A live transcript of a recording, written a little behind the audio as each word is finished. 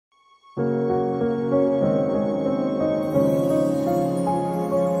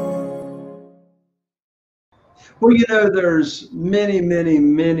Well, there's many, many,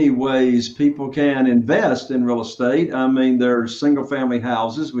 many ways people can invest in real estate. I mean, there's single family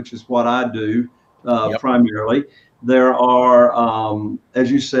houses, which is what I do Yep. primarily. There are,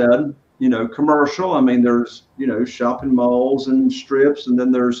 as you said, commercial. I mean, there's, shopping malls and strips, and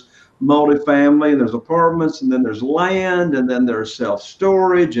then there's multifamily, and there's apartments, and then there's land, and then there's self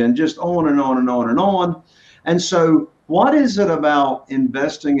storage, and just on and on and on and on. And so, what is it about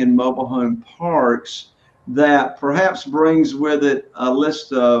investing in mobile home parks that perhaps brings with it a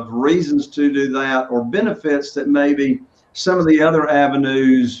list of reasons to do that or benefits that maybe some of the other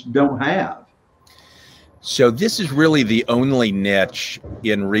avenues don't have? So this is really the only niche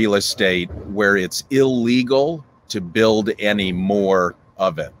in real estate where it's illegal to build any more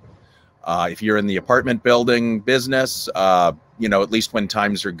of it. If you're in the apartment building business, at least when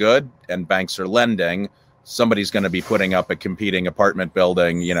times are good and banks are lending, somebody's going to be putting up a competing apartment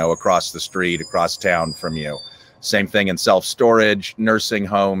building, across the street, across town from you. Same thing in self-storage, nursing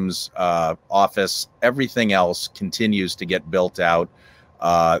homes, office, everything else continues to get built out.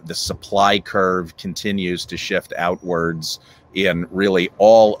 The supply curve continues to shift outwards in really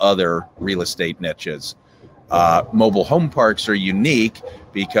all other real estate niches. Mobile home parks are unique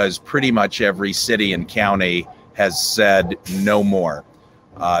because pretty much every city and county has said no more.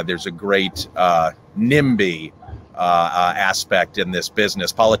 There's a great NIMBY aspect in this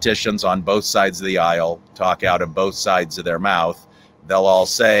business. Politicians on both sides of the aisle talk out of both sides of their mouth. They'll all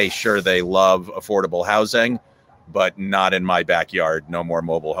say, sure, they love affordable housing, but not in my backyard, no more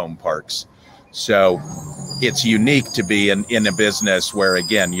mobile home parks. So it's unique to be in a business where,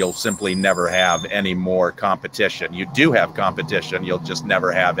 again, you'll simply never have any more competition. You do have competition, you'll just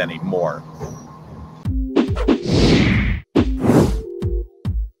never have any more.